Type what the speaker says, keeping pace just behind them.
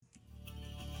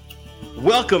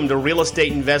Welcome to Real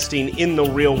Estate Investing in the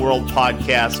Real World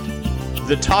podcast.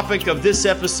 The topic of this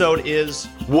episode is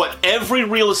what every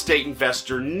real estate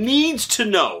investor needs to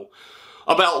know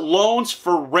about loans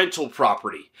for rental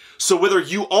property. So whether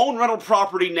you own rental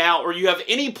property now or you have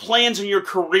any plans in your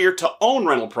career to own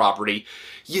rental property,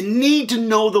 you need to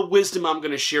know the wisdom I'm going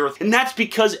to share with you. And that's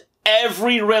because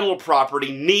every rental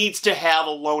property needs to have a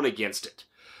loan against it.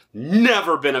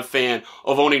 Never been a fan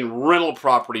of owning rental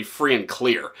property free and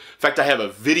clear. In fact, I have a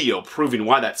video proving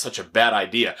why that's such a bad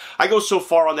idea. I go so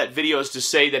far on that video as to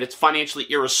say that it's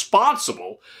financially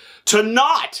irresponsible to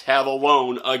not have a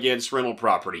loan against rental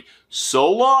property, so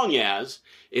long as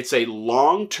it's a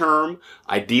long-term,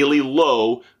 ideally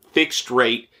low,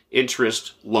 fixed-rate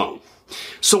interest loan.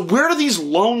 So where do these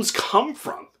loans come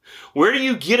from? Where do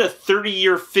you get a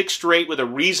 30-year fixed rate with a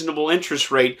reasonable interest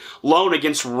rate loan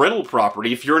against rental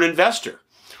property if you're an investor?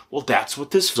 Well, that's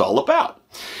what this is all about.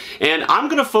 And I'm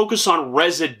going to focus on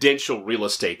residential real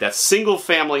estate. That's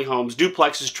single-family homes,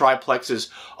 duplexes, triplexes,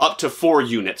 up to 4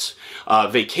 units,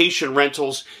 vacation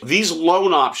rentals. These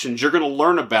loan options you're going to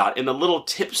learn about, and the little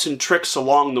tips and tricks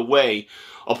along the way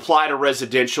apply to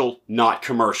residential, not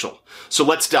commercial. So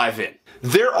let's dive in.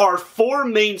 There are 4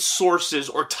 main sources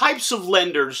or types of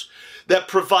lenders that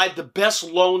provide the best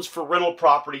loans for rental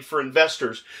property for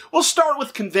investors. We'll start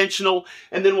with conventional,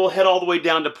 and then we'll head all the way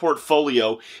down to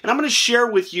portfolio. And I'm going to share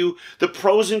with you the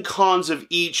pros and cons of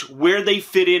each, where they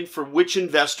fit in for which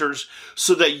investors,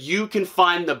 so that you can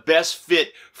find the best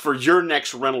fit for your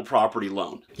next rental property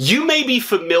loan. You may be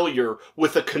familiar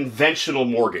with a conventional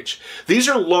mortgage. These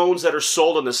are loans that are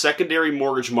sold on the secondary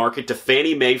mortgage market to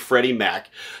Fannie Mae, Freddie Mac.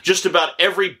 Just about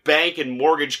every bank and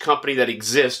mortgage company that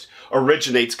exists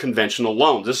originates conventional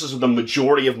loans. This is the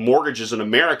majority of mortgages in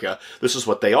America. This is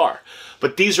what they are.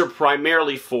 But these are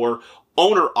primarily for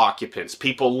owner occupants,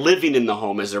 people living in the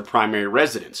home as their primary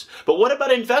residence. But what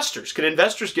about investors? Can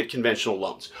investors get conventional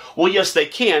loans? Well, yes, they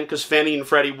can, because Fannie and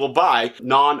Freddie will buy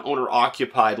non-owner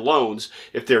occupied loans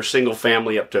if they're single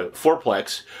family up to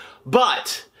fourplex.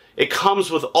 But it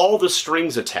comes with all the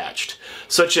strings attached,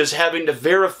 such as having to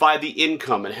verify the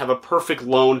income and have a perfect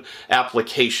loan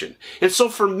application. And so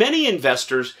for many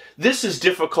investors, this is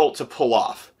difficult to pull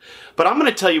off. But I'm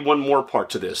going to tell you one more part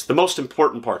to this, the most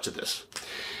important part to this.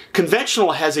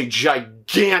 Conventional has a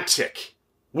gigantic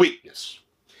weakness.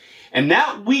 And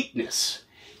that weakness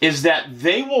is that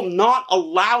they will not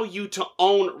allow you to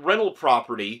own rental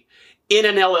property in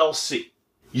an LLC.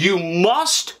 You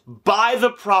must buy the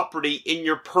property in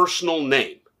your personal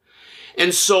name.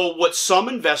 And so what some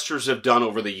investors have done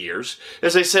over the years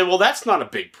is they say, well, that's not a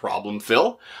big problem,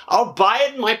 Phil. I'll buy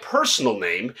it in my personal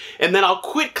name, and then I'll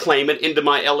quit claim it into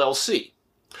my LLC.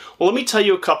 Well, let me tell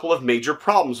you a couple of major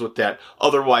problems with that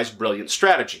otherwise brilliant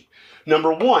strategy.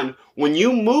 Number one, when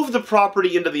you move the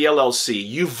property into the LLC,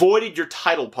 you voided your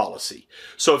title policy.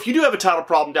 So if you do have a title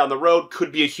problem down the road,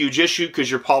 could be a huge issue because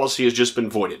your policy has just been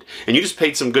voided. And you just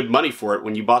paid some good money for it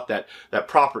when you bought that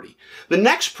property. The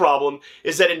next problem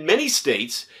is that in many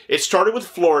states, it started with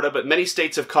Florida, but many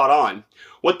states have caught on.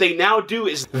 What they now do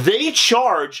is they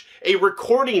charge a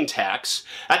recording tax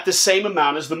at the same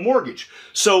amount as the mortgage.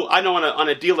 So I know on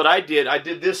a deal that I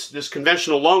did this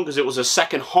conventional loan because it was a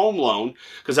second home loan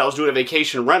because I was doing a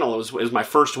vacation rental. It was my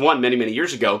first one many, many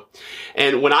years ago.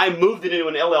 And when I moved it into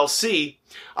an LLC,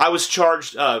 I was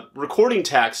charged recording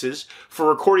taxes for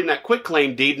recording that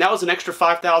quitclaim deed, and that was an extra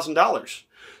 $5,000.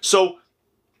 So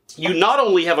you not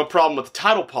only have a problem with the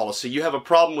title policy, you have a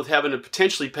problem with having to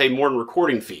potentially pay more in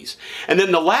recording fees. And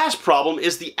then the last problem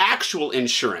is the actual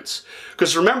insurance.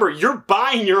 Because remember, you're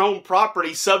buying your own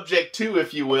property subject to,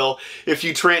 if you will, if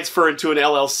you transfer into an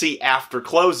LLC after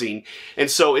closing.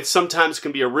 And so it sometimes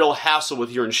can be a real hassle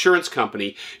with your insurance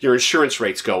company. Your insurance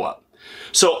rates go up.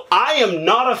 So I am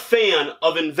not a fan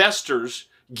of investors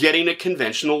getting a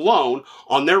conventional loan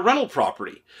on their rental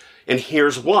property. And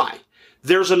here's why.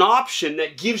 There's an option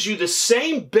that gives you the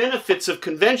same benefits of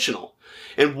conventional.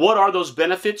 And what are those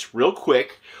benefits? Real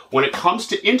quick, when it comes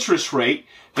to interest rate,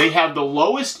 they have the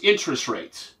lowest interest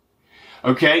rates.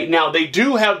 Okay, now they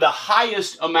do have the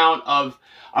highest amount of,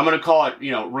 I'm going to call it,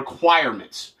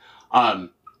 requirements.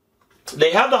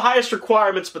 They have the highest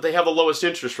requirements, but they have the lowest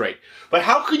interest rate. But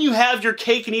how can you have your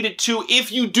cake and eat it too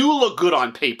if you do look good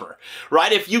on paper,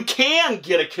 right? If you can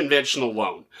get a conventional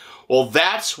loan. Well,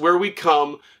 that's where we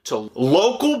come to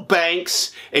local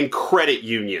banks and credit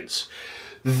unions.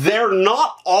 They're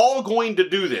not all going to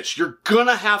do this. You're going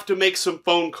to have to make some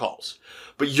phone calls.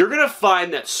 But you're going to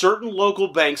find that certain local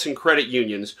banks and credit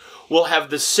unions will have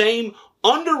the same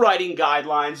underwriting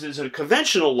guidelines as a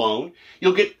conventional loan.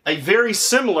 You'll get a very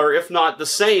similar, if not the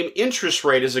same, interest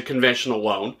rate as a conventional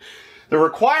loan. The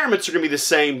requirements are going to be the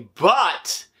same,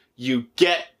 but you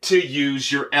get to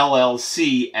use your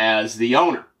LLC as the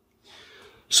owner.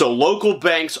 So local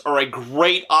banks are a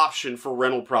great option for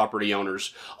rental property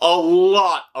owners. A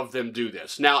lot of them do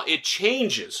this. Now, it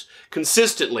changes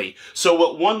consistently. So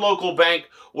what one local bank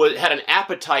had an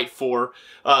appetite for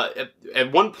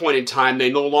at one point in time,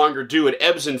 they no longer do. It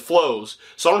ebbs and flows.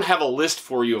 So I don't have a list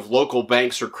for you of local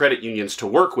banks or credit unions to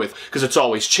work with because it's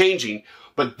always changing.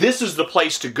 But this is the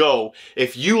place to go.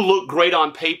 If you look great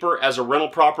on paper as a rental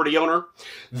property owner,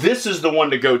 this is the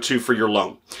one to go to for your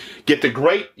loan.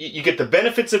 You get the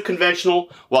benefits of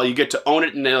conventional while you get to own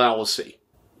it in an LLC.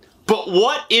 But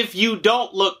what if you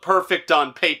don't look perfect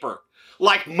on paper,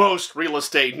 like most real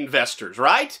estate investors,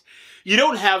 right? You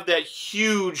don't have that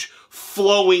huge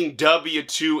flowing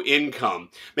W-2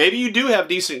 income. Maybe you do have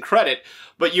decent credit,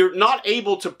 but you're not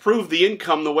able to prove the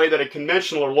income the way that a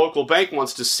conventional or local bank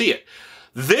wants to see it.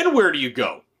 Then where do you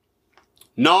go?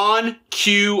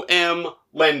 Non-QM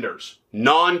lenders.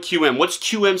 Non-QM. What's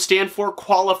QM stand for?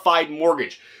 Qualified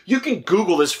mortgage. You can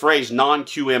Google this phrase,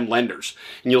 non-QM lenders,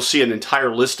 and you'll see an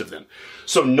entire list of them.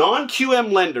 So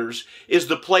non-QM lenders is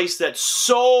the place that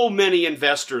so many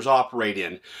investors operate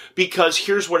in because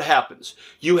here's what happens.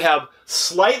 You have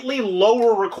slightly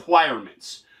lower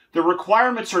requirements. The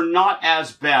requirements are not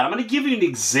as bad. I'm going to give you an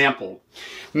example.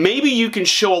 Maybe you can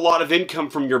show a lot of income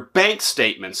from your bank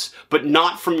statements, but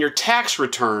not from your tax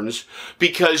returns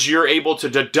because you're able to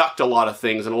deduct a lot of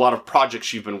things and a lot of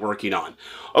projects you've been working on.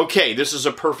 Okay, this is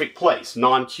a perfect place,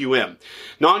 non-QM.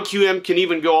 Non-QM can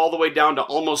even go all the way down to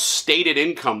almost stated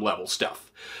income level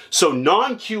stuff. So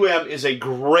non-QM is a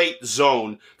great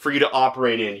zone for you to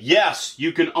operate in. Yes,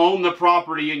 you can own the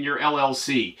property in your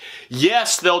LLC.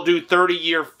 Yes, they'll do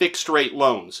 30-year fixed rate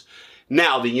loans.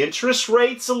 Now, the interest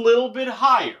rate's a little bit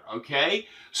higher, okay?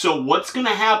 So what's going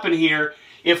to happen here,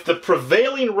 if the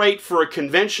prevailing rate for a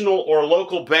conventional or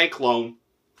local bank loan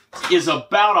is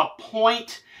about a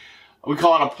point, we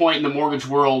call it a point in the mortgage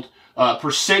world,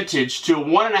 percentage to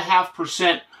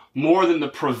 1.5% more than the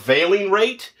prevailing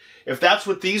rate, if that's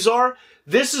what these are,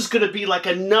 this is going to be like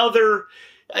another,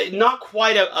 not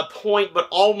quite a point, but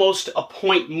almost a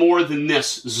point more than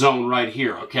this zone right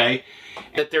here, okay?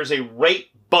 That there's a rate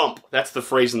bump. That's the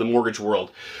phrase in the mortgage world.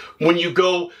 When you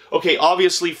go, okay,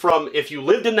 obviously from if you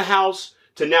lived in the house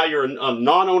to now you're a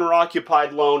non-owner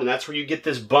occupied loan, and that's where you get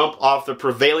this bump off the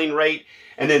prevailing rate,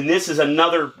 and then this is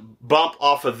another bump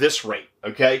off of this rate,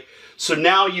 okay? So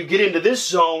now you get into this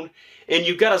zone, and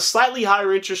you've got a slightly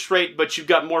higher interest rate, but you've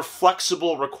got more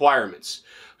flexible requirements.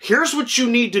 Here's what you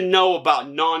need to know about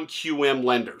non-QM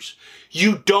lenders.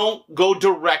 You don't go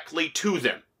directly to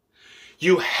them.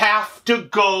 You have to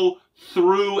go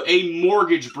through a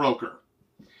mortgage broker.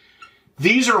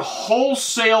 These are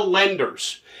wholesale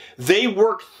lenders. They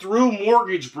work through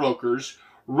mortgage brokers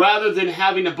rather than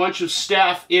having a bunch of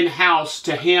staff in-house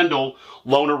to handle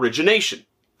loan origination.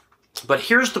 But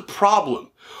here's the problem.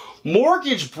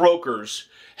 Mortgage brokers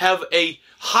have a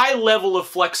high level of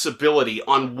flexibility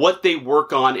on what they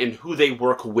work on and who they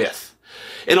work with.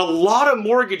 And a lot of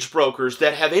mortgage brokers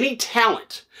that have any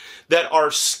talent, that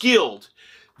are skilled,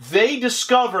 they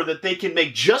discover that they can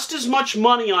make just as much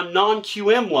money on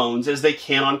non-QM loans as they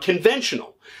can on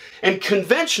conventional. And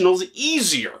conventional's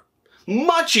easier,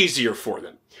 much easier for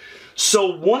them.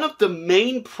 So one of the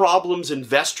main problems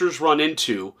investors run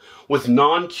into with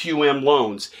non-QM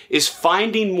loans is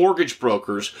finding mortgage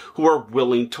brokers who are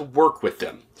willing to work with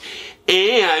them.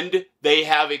 And they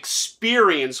have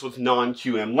experience with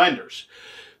non-QM lenders.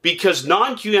 Because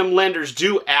non-QM lenders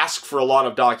do ask for a lot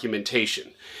of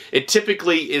documentation. It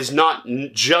typically is not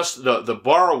just the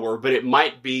borrower, but it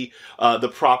might be the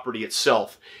property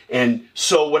itself. And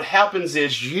so what happens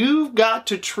is you've got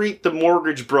to treat the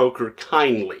mortgage broker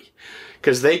kindly,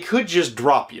 because they could just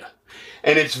drop you.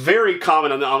 And it's very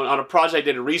common on a project I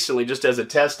did recently, just as a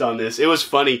test on this. It was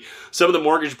funny. Some of the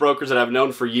mortgage brokers that I've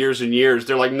known for years and years,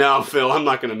 they're like, no, Phil, I'm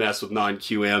not going to mess with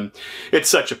non-QM. It's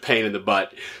such a pain in the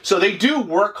butt. So they do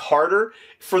work harder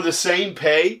for the same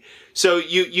pay. So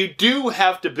you do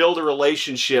have to build a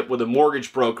relationship with a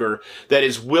mortgage broker that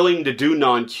is willing to do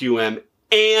non-QM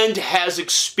and has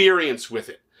experience with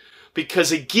it.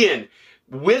 Because again,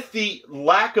 with the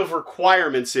lack of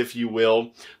requirements, if you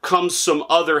will, comes some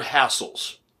other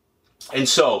hassles. And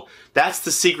so that's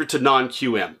the secret to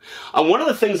non-QM. One of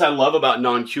the things I love about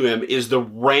non-QM is the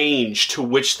range to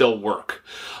which they'll work.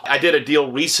 I did a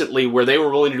deal recently where they were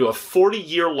willing to do a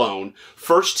 40-year loan.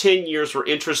 First 10 years were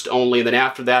interest only, and then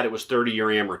after that it was 30-year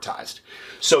amortized.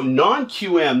 So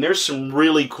non-QM, there's some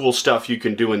really cool stuff you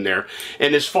can do in there.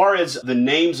 And as far as the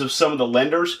names of some of the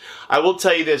lenders, I will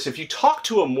tell you this. If you talk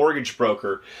to a mortgage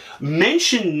broker,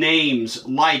 mention names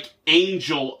like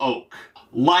Angel Oak,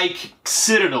 like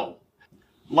Citadel,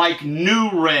 like New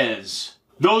Res.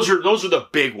 Those are the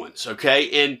big ones, okay?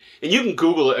 And you can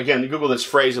Google it, again, Google this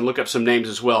phrase and look up some names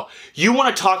as well. You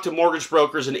want to talk to mortgage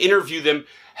brokers and interview them.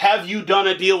 Have you done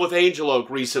a deal with Angel Oak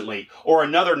recently or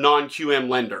another non-QM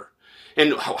lender?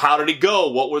 And how did it go?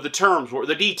 What were the terms? What were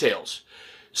the details?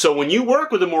 So when you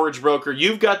work with a mortgage broker,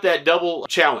 you've got that double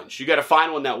challenge. You got to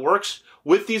find one that works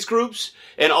with these groups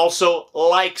and also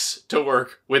likes to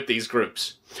work with these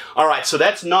groups. All right, so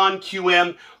that's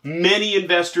non-QM. Many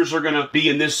investors are going to be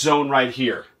in this zone right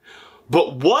here.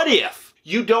 But what if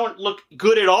you don't look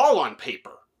good at all on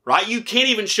paper, right? You can't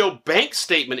even show bank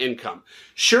statement income.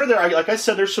 Sure, like I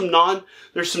said, there's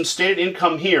some stated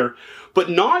income here, but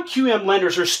non-QM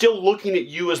lenders are still looking at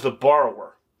you as the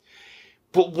borrower.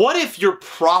 But what if your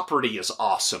property is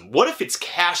awesome? What if it's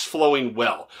cash flowing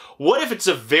well? What if it's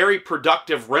a very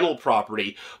productive rental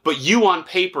property, but you on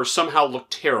paper somehow look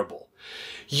terrible?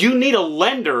 You need a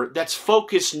lender that's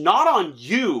focused not on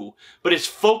you, but is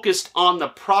focused on the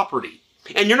property.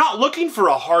 And you're not looking for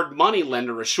a hard money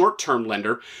lender, a short-term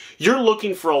lender. You're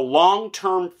looking for a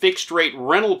long-term fixed rate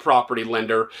rental property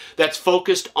lender that's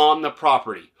focused on the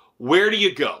property. Where do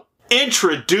you go?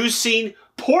 Introducing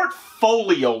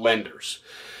portfolio lenders.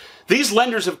 These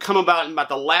lenders have come about in about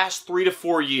the last 3 to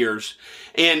 4 years,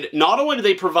 and not only do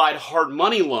they provide hard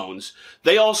money loans,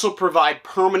 they also provide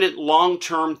permanent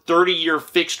long-term 30-year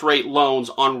fixed-rate loans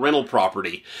on rental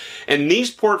property. And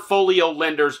these portfolio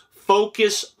lenders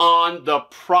focus on the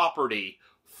property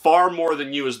far more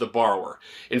than you as the borrower.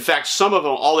 In fact, some of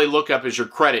them, all they look up is your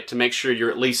credit to make sure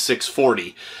you're at least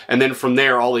 640. And then from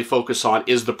there, all they focus on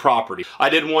is the property. I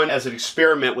did one as an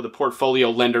experiment with a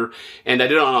portfolio lender, and I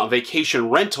did it on a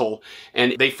vacation rental,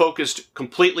 and they focused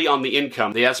completely on the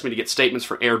income. They asked me to get statements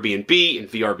for Airbnb and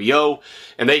VRBO,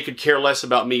 and they could care less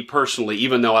about me personally,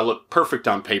 even though I look perfect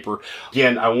on paper.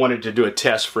 Again, I wanted to do a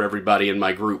test for everybody in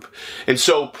my group. And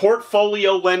so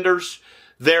portfolio lenders,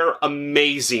 they're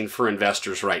amazing for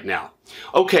investors right now.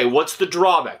 Okay, what's the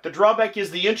drawback? The drawback is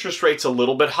the interest rate's a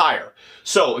little bit higher.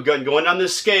 So again, going on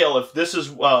this scale, if this is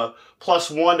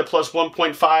plus 1 to plus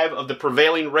 1.5 of the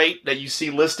prevailing rate that you see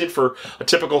listed for a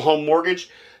typical home mortgage,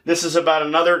 this is about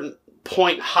another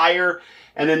point higher.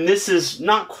 And then this is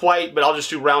not quite, but I'll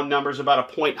just do round numbers, about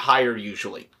a point higher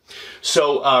usually.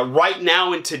 So right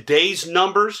now in today's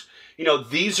numbers,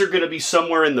 these are going to be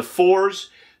somewhere in the 4s.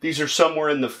 These are somewhere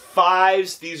in the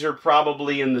 5s. These are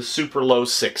probably in the super low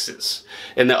 6s,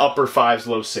 in the upper 5s,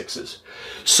 low 6s.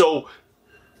 So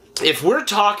if we're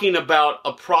talking about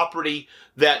a property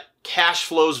that cash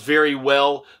flows very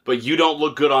well, but you don't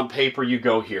look good on paper, you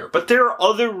go here. But there are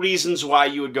other reasons why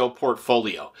you would go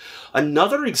portfolio.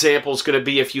 Another example is going to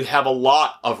be if you have a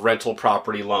lot of rental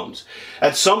property loans.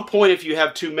 At some point, if you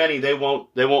have too many, they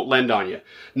won't lend on you.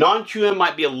 Non-QM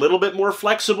might be a little bit more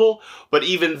flexible, but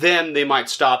even then they might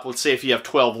stop, let's say if you have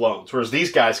 12 loans, whereas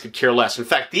these guys could care less. In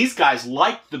fact, these guys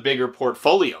like the bigger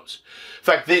portfolios. In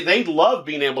fact, they love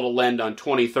being able to lend on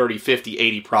 20, 30, 50,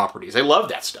 80 properties. They love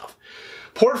that stuff.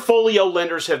 Portfolio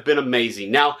lenders have been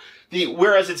amazing. Now,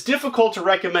 whereas it's difficult to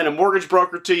recommend a mortgage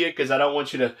broker to you because I don't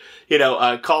want you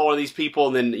to, call one of these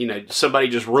people and then, somebody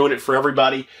just ruin it for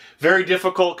everybody. Very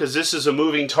difficult because this is a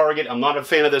moving target. I'm not a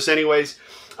fan of this anyways.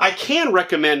 I can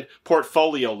recommend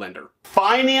portfolio lender.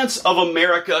 Finance of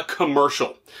America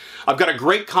Commercial. I've got a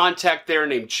great contact there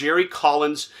named Jerry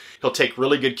Collins. He'll take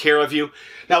really good care of you.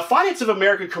 Now, Finance of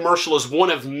America Commercial is one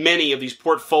of many of these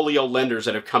portfolio lenders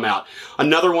that have come out.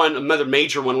 Another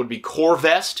major one would be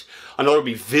CoreVest. Another would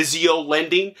be Vizio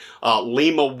Lending,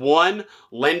 Lima One,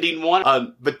 Lending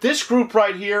One. But this group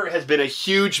right here has been a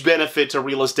huge benefit to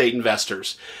real estate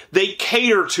investors. They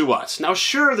cater to us. Now,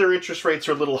 sure, their interest rates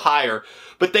are a little higher,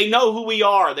 but they know who we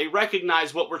are. They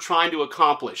recognize what we're trying to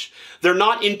accomplish. They're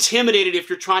not intimidated if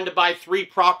you're trying to buy 3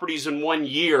 properties in 1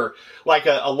 year, like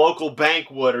a local bank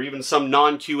would, or even some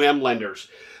non-QM lenders.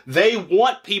 They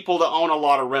want people to own a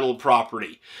lot of rental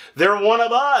property. They're one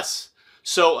of us.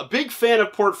 So a big fan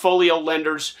of portfolio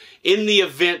lenders in the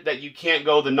event that you can't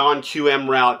go the non-QM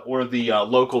route or the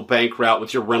local bank route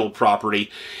with your rental property.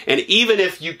 And even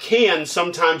if you can,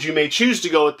 sometimes you may choose to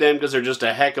go with them because they're just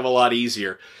a heck of a lot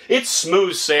easier. It's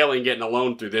smooth sailing getting a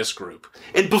loan through this group.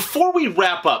 And before we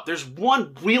wrap up, there's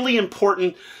one really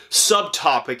important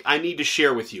subtopic I need to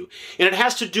share with you. And it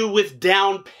has to do with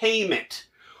down payment.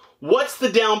 What's the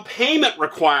down payment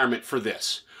requirement for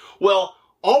this? Well,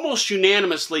 almost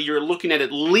unanimously, you're looking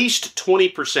at least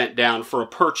 20% down for a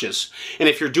purchase. And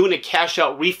if you're doing a cash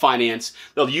out refinance,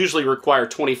 they'll usually require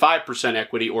 25%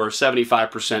 equity or a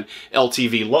 75%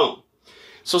 LTV loan.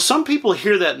 So some people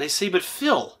hear that and they say, but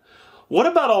Phil, what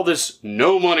about all this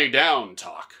no money down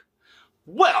talk?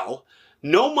 Well,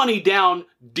 no money down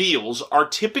deals are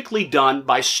typically done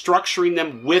by structuring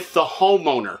them with the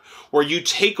homeowner, where you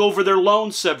take over their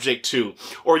loan subject to,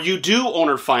 or you do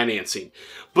owner financing.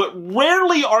 But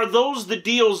rarely are those the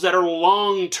deals that are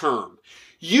long-term.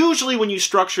 Usually when you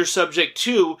structure subject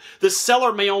to, the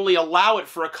seller may only allow it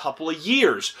for a couple of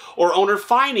years, or owner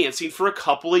financing for a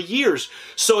couple of years.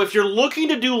 So if you're looking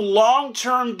to do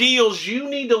long-term deals, you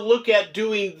need to look at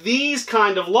doing these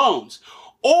kind of loans.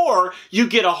 Or you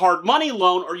get a hard money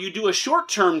loan, or you do a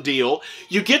short-term deal,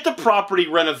 you get the property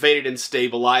renovated and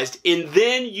stabilized, and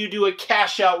then you do a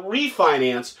cash-out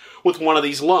refinance with one of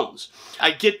these loans. I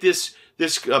get this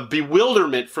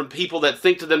bewilderment from people that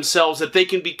think to themselves that they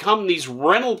can become these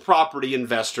rental property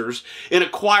investors and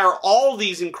acquire all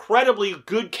these incredibly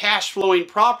good cash-flowing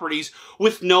properties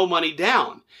with no money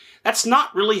down. That's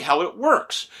not really how it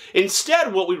works.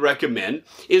 Instead, what we recommend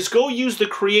is go use the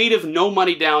creative no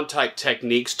money down type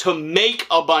techniques to make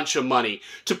a bunch of money,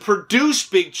 to produce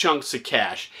big chunks of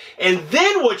cash. And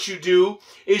then what you do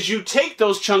is you take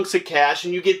those chunks of cash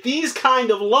and you get these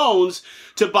kind of loans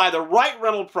to buy the right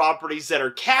rental properties that are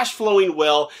cash flowing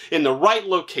well in the right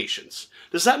locations.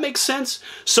 Does that make sense?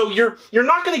 So you're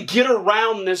not going to get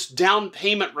around this down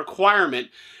payment requirement.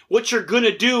 What you're going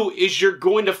to do is you're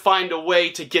going to find a way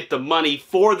to get the money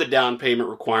for the down payment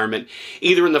requirement,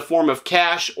 either in the form of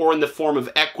cash or in the form of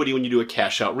equity when you do a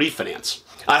cash out refinance.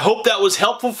 I hope that was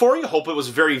helpful for you. I hope it was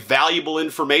very valuable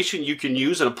information you can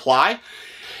use and apply.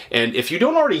 And if you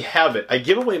don't already have it, I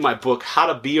give away my book, How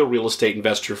to Be a Real Estate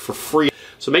Investor, for free.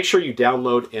 So make sure you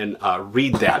download and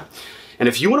read that. And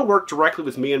if you want to work directly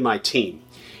with me and my team,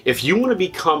 if you want to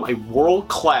become a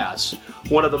world-class,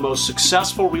 one of the most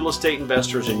successful real estate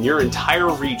investors in your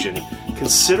entire region,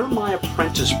 consider my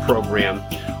apprentice program,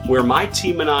 where my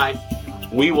team and I,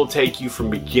 we will take you from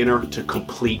beginner to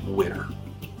complete winner.